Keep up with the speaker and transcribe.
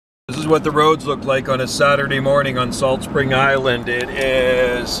This is what the roads look like on a Saturday morning on Salt Spring Island. It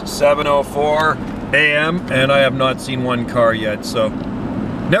is 7:04 a.m. and I have not seen one car yet, so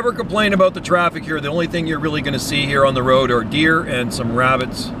never complain about the traffic here. The only thing you're really going to see here on the road are deer and some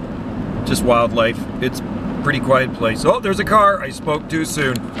rabbits, just wildlife. It's a pretty quiet place. Oh, there's a car. I spoke too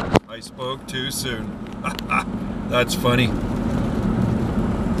soon. I spoke too soon. That's funny.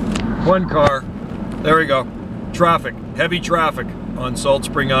 One car. There we go. Traffic, heavy traffic on Salt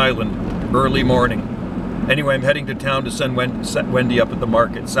Spring Island, early morning. Anyway, I'm heading to town to send Wendy up at the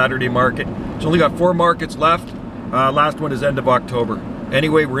market, Saturday market. It's only got 4 markets left. Last one is end of October.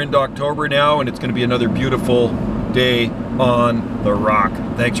 Anyway, we're into October now, and it's going to be another beautiful day on the rock.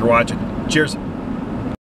 Thanks for watching. Cheers.